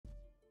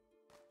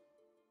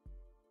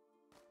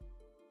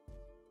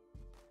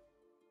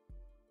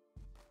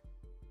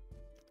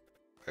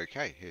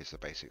Okay, here's the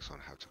basics on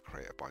how to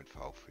create a bind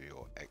file for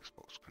your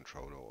Xbox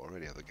controller or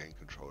any other game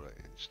controller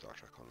in Star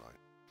Trek Online.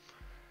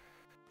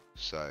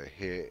 So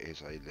here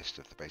is a list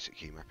of the basic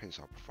key mappings.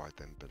 I'll provide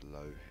them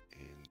below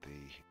in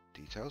the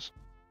details,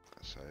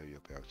 so you'll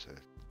be able to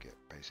get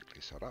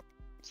basically set up.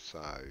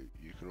 So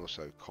you can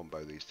also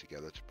combo these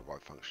together to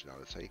provide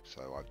functionality.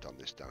 So I've done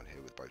this down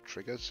here with both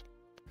triggers,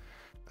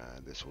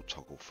 and this will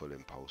toggle full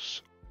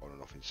impulse on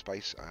and off in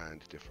space,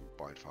 and a different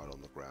bind file on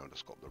the ground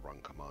has got the run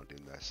command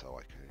in there, so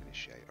I can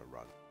initiate a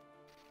run.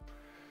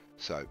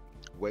 So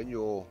when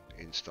you're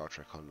in Star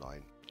Trek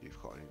Online,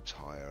 you've got an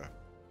entire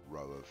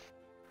row of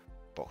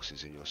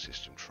boxes in your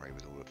system tray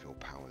with all of your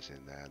powers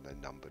in there, and they're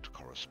numbered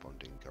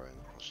corresponding going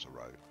across the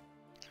row.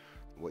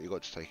 What you've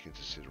got to take into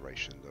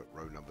consideration that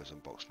row numbers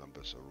and box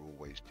numbers are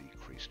always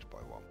decreased by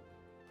 1.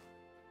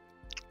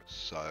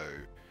 So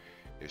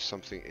if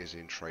something is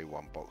in tray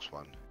 1 box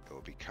 1, it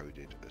will be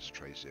coded as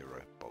tray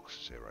 0 box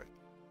 0,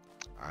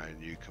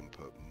 and you can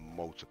put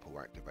multiple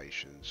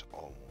activations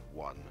on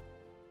one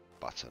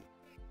button.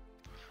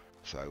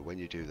 So when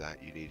you do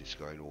that, you need to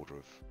go in order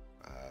of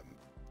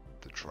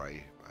the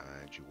tray,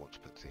 and you want to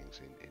put things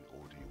in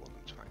order you want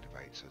them to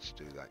activate. So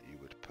to do that, you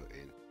would put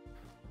in,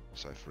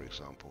 so for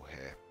example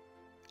here,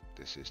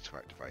 this is to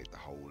activate the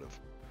whole of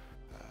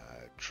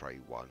tray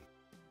 1,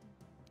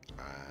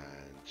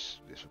 and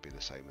this would be the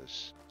same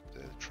as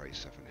the tray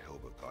 7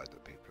 Hilbert guide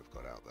that people have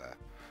got out there.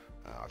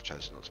 I've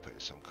chosen not to put in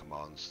some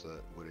commands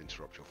that would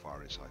interrupt your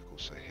firing cycle.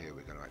 So here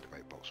we're going to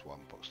activate box 1,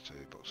 box 2,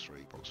 box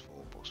 3, box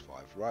 4, box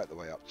 5, right the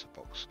way up to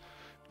box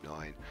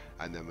 9,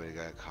 and then we're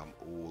going to come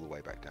all the way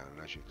back down.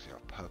 And as you can see,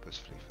 I've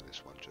purposefully for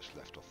this one just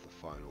left off the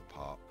final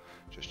part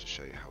just to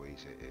show you how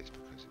easy it is,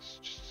 because it's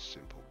just a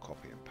simple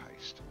copy and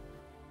paste.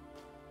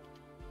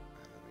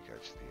 And then we go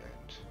to the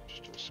end,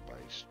 just do a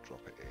space,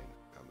 drop it in,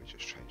 and we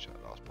just change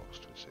that last box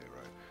to a 0.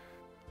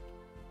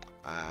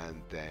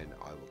 And then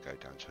I will go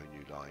down to a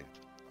new line,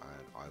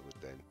 and I would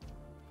then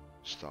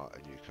start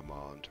a new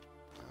command.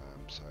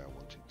 So I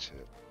wanted to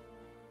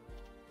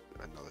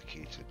another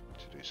key to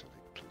do something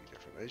completely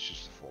different. It's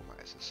just the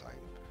format is the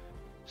same.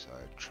 So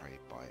tray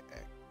by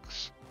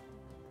X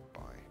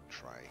by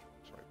tray,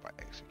 sorry, by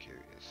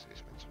execute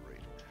is meant to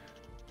read.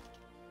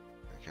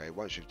 Okay,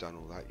 once you've done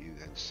all that, you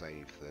then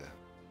save the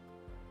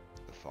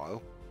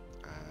file,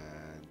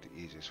 and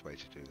the easiest way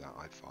to do that,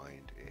 I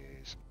find,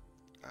 is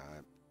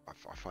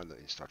I find that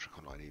in Star Trek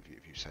Online,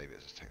 if you save it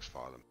as a text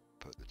file and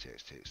put the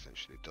TXT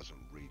extension, it doesn't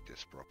read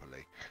this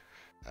properly.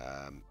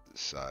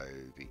 So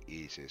the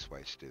easiest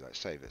way to do that,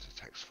 save it as a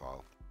text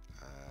file,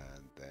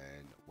 and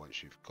then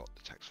once you've got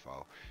the text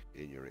file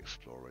in your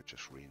Explorer,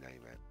 just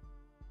rename it.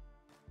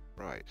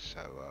 Right,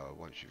 so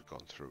once you've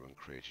gone through and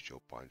created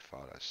your bind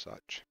file as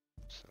such,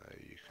 so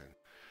you can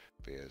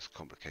be as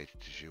complicated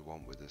as you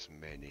want with as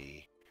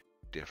many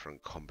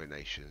different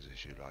combinations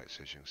as you like.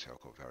 So as you can see,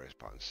 I've got various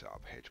buttons set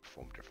up here to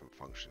perform different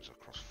functions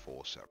across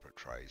 4 separate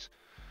trays.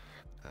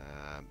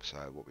 So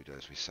what we do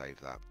is we save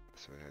that.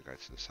 So we're going to go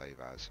to the save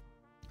as,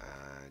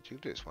 and you can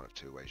do this one of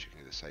 2 ways. You can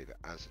either save it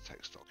as a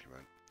text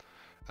document.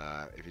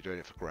 If you're doing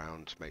it for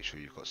ground, make sure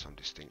you've got some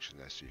distinction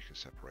there so you can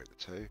separate the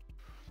two,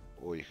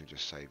 or you can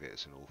just save it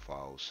as an all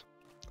files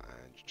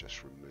and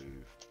just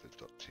remove the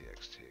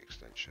 .txt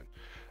extension,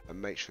 and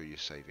make sure you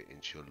save it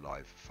into your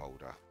live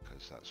folder,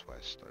 because that's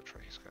where Star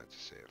Trek is going to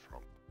see it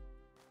from.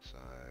 So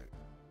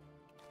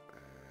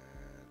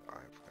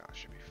that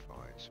should be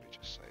fine, so we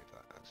just save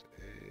that as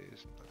it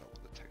is. I don't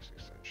want the text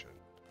extension.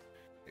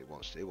 It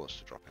wants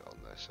to drop it on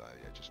there, so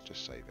yeah,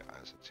 just save it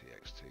as a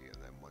txt,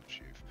 and then once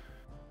you've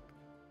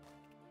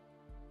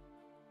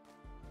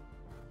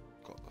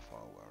got the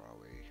file, where are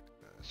we?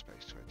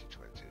 Space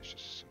 2020. It's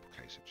just a simple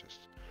case of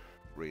just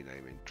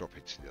renaming, drop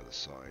it to the other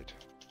side,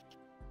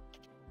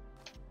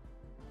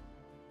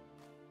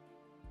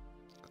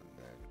 and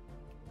then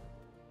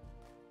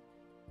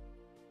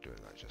doing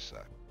that just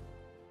there.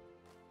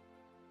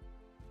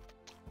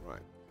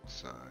 Right,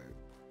 so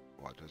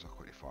what I do is I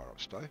quickly fire up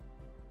Stow.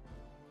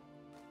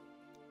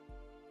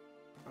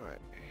 Alright,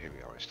 here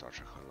we are in Star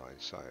Trek Online.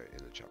 So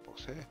in the chat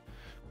box here,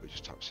 we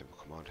just type a simple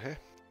command here.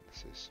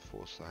 This is /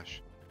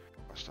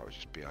 I start with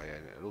just bin,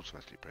 it'll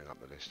automatically bring up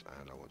the list,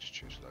 and I want to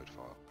choose load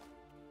file.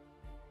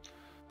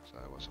 So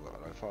once I've got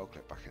that load file,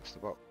 click back into the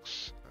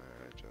box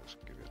and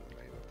just give it the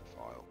name of the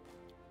file.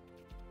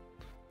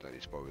 Don't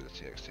need to bother with the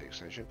TXT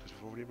extension because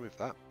we've already removed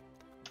that.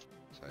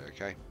 So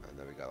okay, and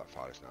there we go, that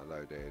file is now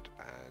loaded,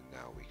 and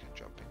now we can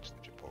jump into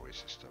the Jabori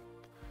system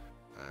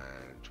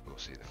and we'll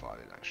see the file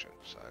in action.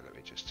 So let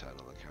me just turn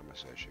on the camera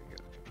so you can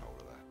get the controller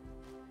there.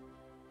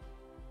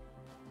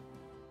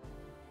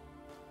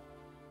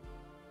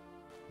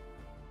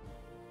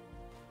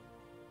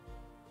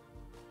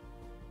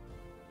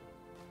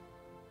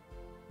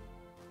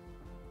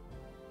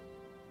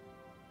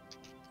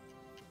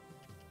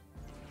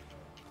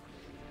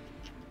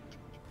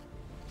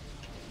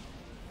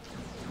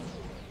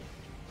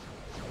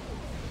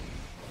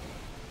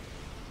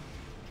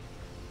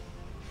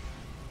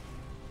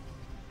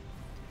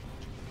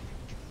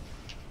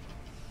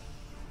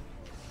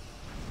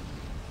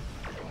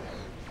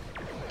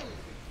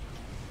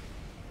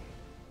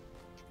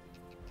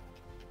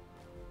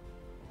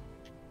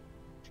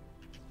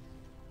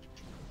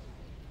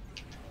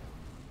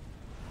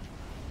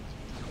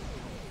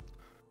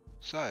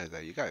 So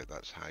there you go,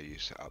 that's how you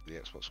set up the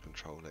Xbox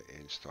controller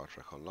in Star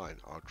Trek Online.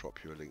 I'll drop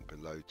you a link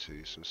below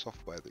to some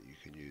software that you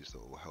can use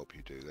that will help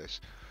you do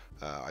this.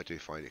 I do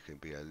find it can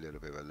be a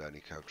little bit of a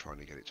learning curve trying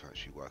to get it to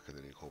actually work and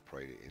then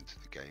incorporate it into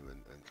the game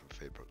and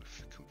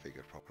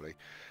configure properly.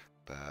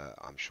 But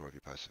I'm sure if you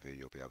persevere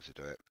you'll be able to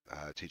do it.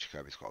 Teacher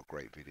Kirby's got a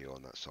great video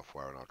on that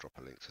software and I'll drop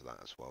a link to that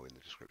as well in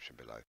the description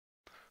below.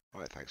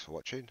 Alright, thanks for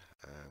watching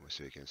and we'll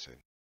see you again soon.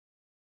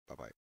 Bye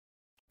bye.